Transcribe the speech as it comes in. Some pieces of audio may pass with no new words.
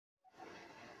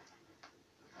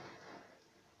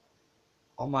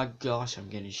Oh my gosh, I'm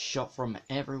getting shot from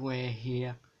everywhere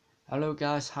here. Hello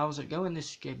guys, how's it going? This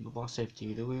is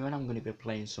Gamerbossftw and I'm going to be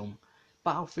playing some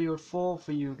Battlefield 4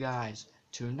 for you guys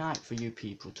tonight for you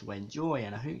people to enjoy,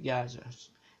 and I hope you guys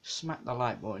smack the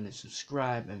like button and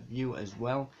subscribe and view as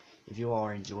well if you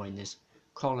are enjoying this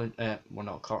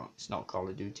it's not Call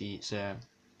of Duty, it's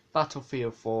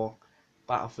Battlefield 4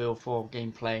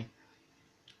 gameplay.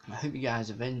 I hope you guys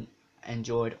have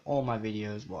enjoyed all my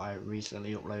videos what I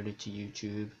recently uploaded to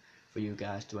YouTube for you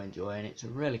guys to enjoy, and it's a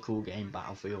really cool game,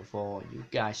 Battlefield 4. You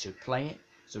guys should play it.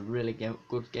 It's a really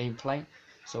good gameplay.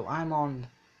 So I'm on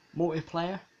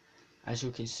multiplayer, as you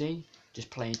can see,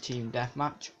 just playing team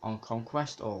deathmatch on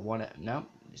Conquest or whatever. No,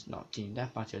 it's not team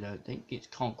deathmatch, I don't think, it's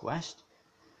Conquest.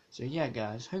 So yeah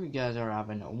guys, hope you guys are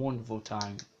having a wonderful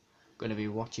time. Going to be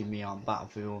watching me on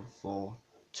Battlefield 4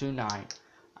 tonight,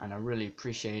 and I really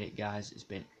appreciate it guys. It's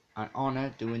been an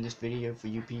honor doing this video for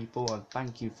you people, and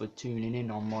thank you for tuning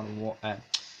in on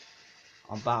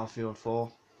on Battlefield 4.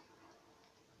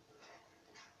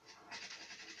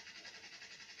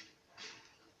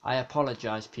 I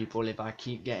apologize people if I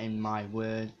keep getting my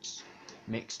words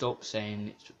mixed up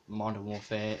saying it's Modern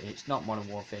Warfare. It's not Modern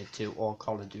Warfare 2 or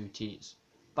Call of Duty, it's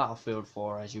Battlefield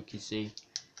 4 as you can see.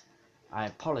 I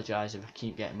apologize if I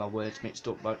keep getting my words mixed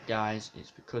up, but guys,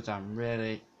 it's because I'm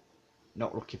really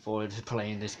not looking forward to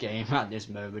playing this game at this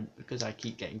moment, because I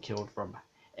keep getting killed from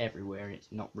everywhere and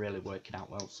it's not really working out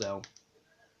well. So,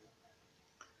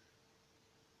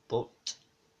 but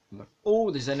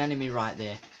oh, there's an enemy right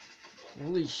there.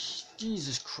 Holy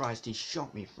Jesus Christ, he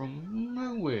shot me from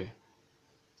nowhere.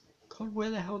 God,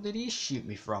 where the hell did he shoot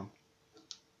me from?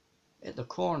 At the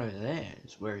corner there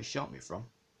is where he shot me from.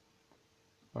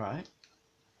 Alright,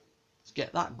 let's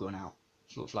get that gun out.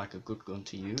 This looks like a good gun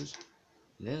to use.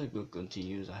 There's a good gun to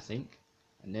use, I think.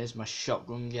 And there's my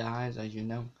shotgun guys, as you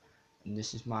know. And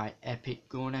this is my epic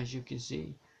gun, as you can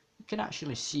see. You can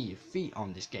actually see your feet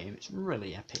on this game. It's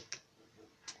really epic.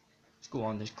 Let's go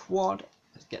on this quad.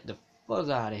 Let's get the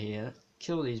fuzz out of here.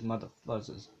 Kill these mother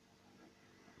fuzzers.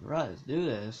 Right, let's do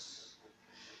this.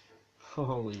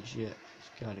 Holy shit. It's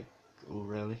kind of cool,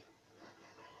 really.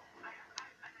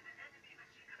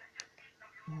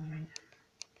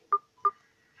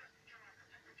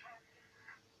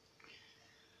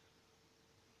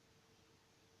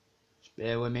 Just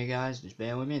bear with me guys, just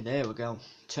bear with me. There we go.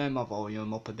 Turn my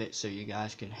volume up a bit so you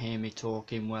guys can hear me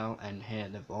talking well and hear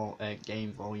the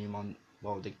game volume on,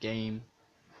 well, the game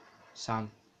sound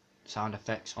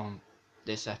effects on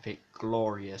this epic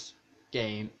glorious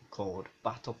game called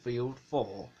Battlefield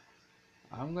 4.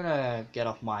 I'm gonna get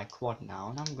off my quad now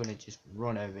and I'm gonna just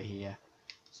run over here,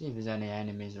 see if there's any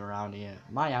enemies around here.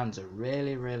 My hands are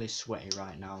really sweaty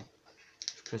right now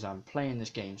because I'm playing this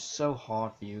game so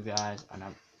hard for you guys and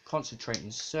I'm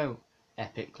concentrating so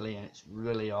epically, and it's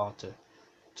really hard to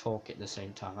talk at the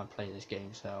same time I play this game.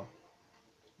 So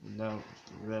no,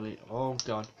 really, oh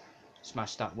god,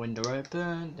 smash that window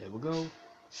open. There we go.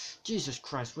 Jesus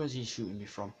Christ, where's he shooting me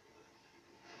from?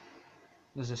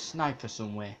 There's a sniper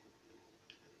somewhere.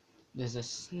 There's a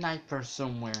sniper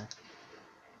somewhere.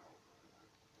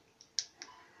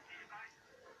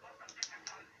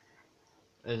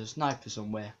 There's a sniper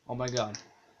somewhere. Oh my god.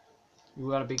 You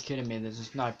gotta be kidding me, there's a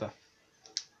sniper.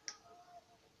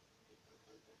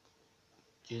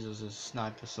 Jesus, there's a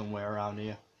sniper somewhere around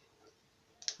here.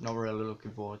 Not really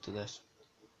looking forward to this.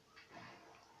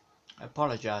 I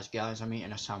apologise guys, I'm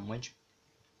eating a sandwich.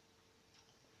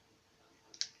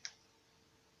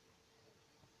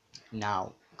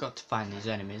 Now, got to find these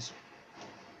enemies.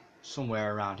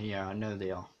 Somewhere around here, I know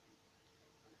they are.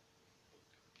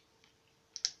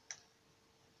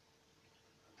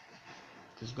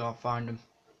 Just gotta find them.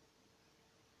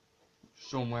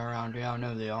 Somewhere around here, I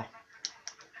know they are.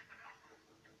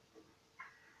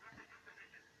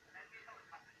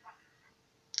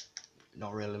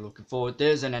 Not really looking forward.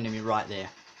 There's an enemy right there.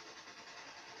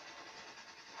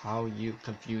 How you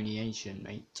confusion,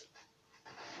 mate.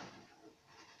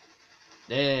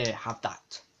 There, have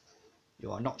that.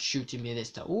 You are not shooting me this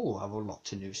time. Oh, I've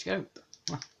unlocked a new scope.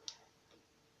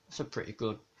 That's a pretty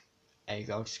good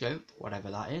AGO scope, whatever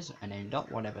that is, an aim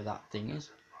dot, whatever that thing is.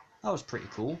 That was pretty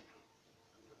cool.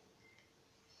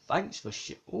 Thanks for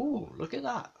shit. Oh, look at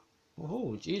that.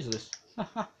 Oh, Jesus.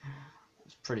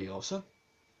 That's pretty awesome.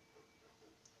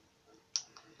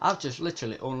 I've just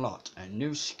literally unlocked a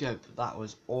new scope. That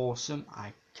was awesome.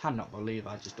 I cannot believe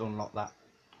I just unlocked that.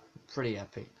 Pretty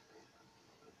epic.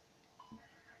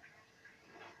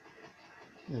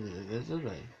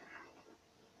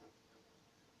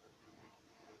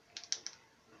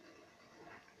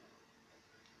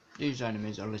 These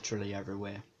enemies are literally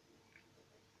everywhere.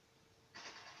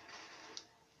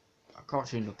 can't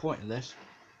see the point of this.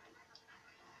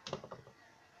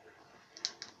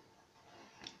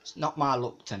 It's not my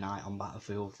luck tonight on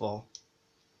Battlefield 4.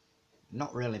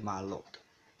 Not really my luck.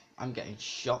 I'm getting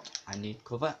shot. I need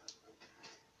cover.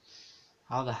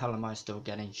 How the hell am I still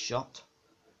getting shot?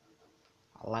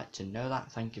 I'd like to know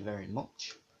that. Thank you very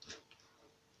much.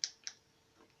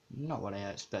 Not what I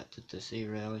expected to see,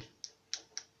 really.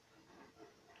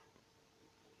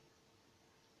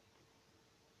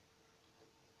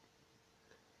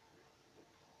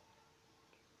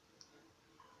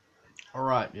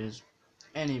 Alright, there's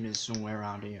enemies somewhere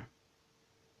around here.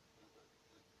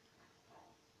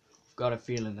 I've got a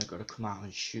feeling they're going to come out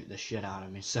and shoot the shit out of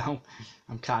me, so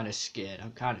I'm kind of scared.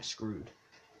 I'm kind of screwed.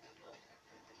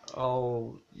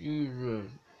 Oh, Jesus.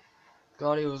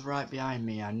 God, he was right behind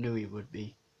me. I knew he would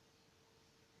be.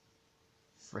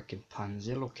 Frickin'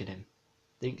 pansy, look at him.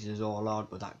 Thinks he's all hard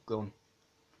with that gun.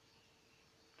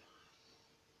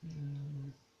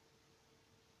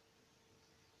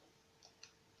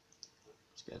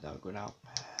 Let's get that gun out.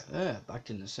 Back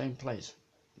in the same place.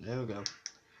 There we go.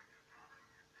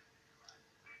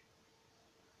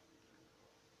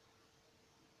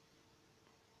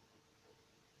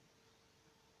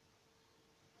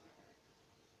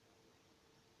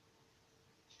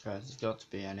 Guys, there's got to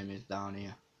be enemies down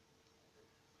here.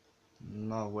 I'm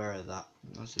not aware of that.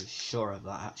 I'm not so sure of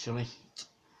that, actually.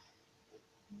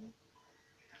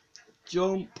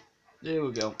 Jump! There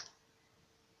we go.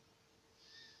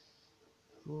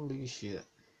 Holy shit.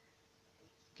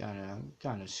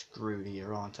 Kinda screwed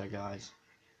here, aren't I, guys?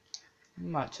 I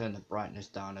might turn the brightness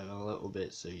down a little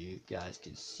bit so you guys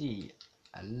can see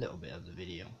a little bit of the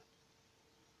video.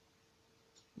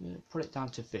 Put it down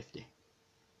to 50.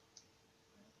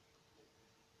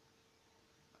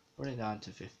 Put it down to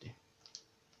 50.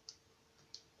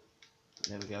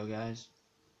 There we go, guys.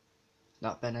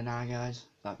 That better now, guys?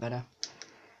 That better?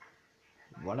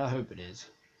 Well, I hope it is.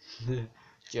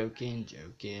 Joking.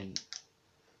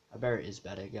 I bet it is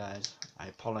better, guys. I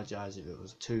apologise if it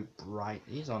was too bright.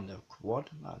 He's on the quad.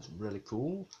 That's really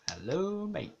cool. Hello,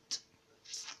 mate.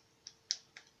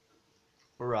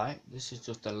 Alright, this is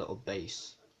just a little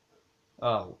base.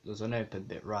 Oh, there's an open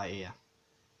bit right here.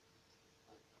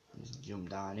 Let's jump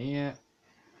down here.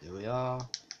 There we are.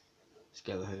 Let's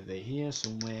go over here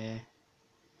somewhere.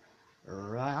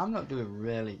 Right, I'm not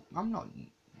doing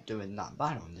that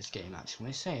bad on this game,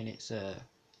 actually. Saying it's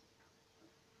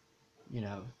you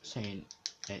know, saying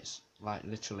it's like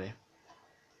literally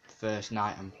the first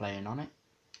night I'm playing on it.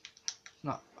 It's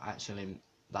not actually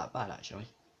that bad, actually.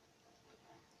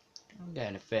 I'm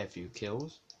getting a fair few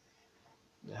kills.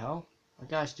 What the hell? The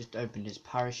guy's just opened his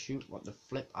parachute. What the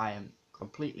flip? I am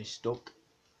completely stuck.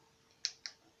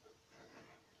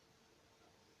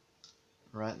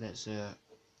 Right, let's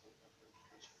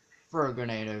throw a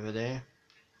grenade over there.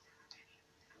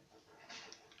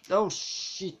 Oh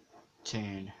shit!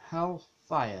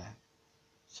 Hellfire!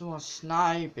 Someone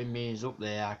sniping me is up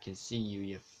there. I can see you,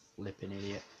 you flipping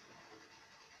idiot.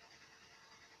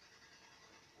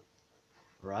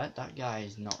 Right, that guy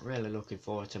is not really looking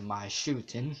forward to my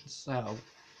shooting, so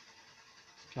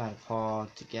it's kind of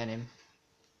hard to get him.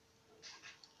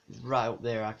 He's right up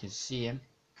there, I can see him.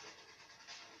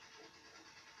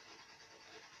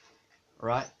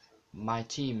 Right, my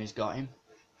team has got him.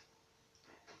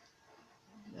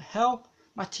 The hell?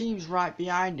 My team's right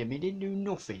behind him. He didn't do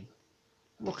nothing.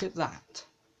 Look at that.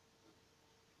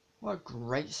 What a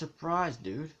great surprise,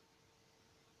 dude.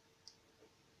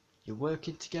 You're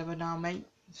working together now, mate?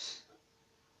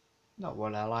 Not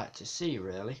what I like to see,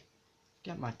 really.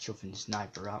 Get my chuffing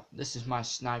sniper out. This is my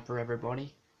sniper,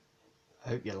 everybody.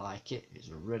 I hope you like it. It's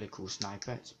a really cool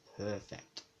sniper. It's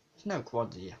perfect. There's no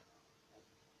quads here.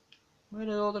 Where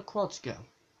did all the quads go?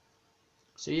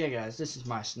 So yeah, guys, this is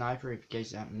my sniper, in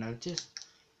case you haven't noticed.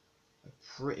 A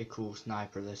pretty cool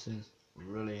sniper this is.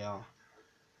 Really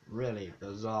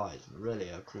bizarre. It's really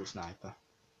a cool sniper.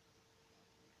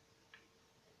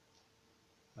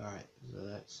 Alright, so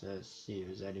let's see if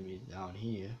there's enemies down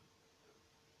here.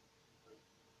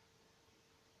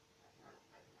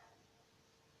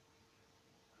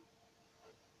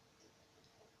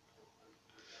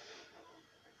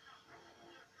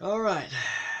 Alright,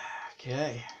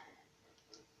 okay.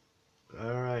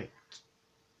 Alright.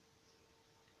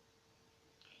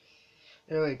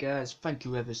 Anyway, guys, thank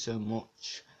you ever so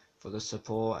much for the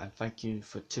support, and thank you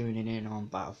for tuning in on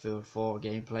Battlefield 4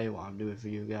 gameplay, what I'm doing for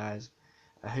you guys.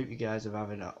 I hope you guys are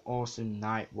having an awesome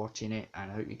night watching it,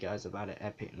 and I hope you guys have had an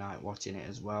epic night watching it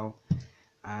as well.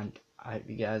 And I hope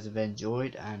you guys have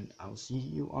enjoyed, and I'll see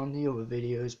you on the other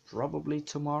videos probably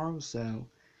tomorrow. So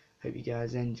hope you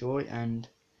guys enjoy, and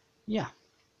yeah,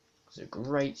 It's a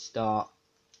great start.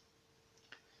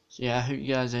 So yeah, I hope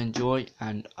you guys enjoy,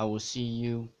 and I will see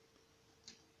you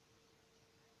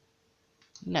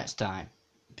next time.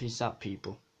 Peace out,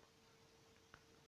 people.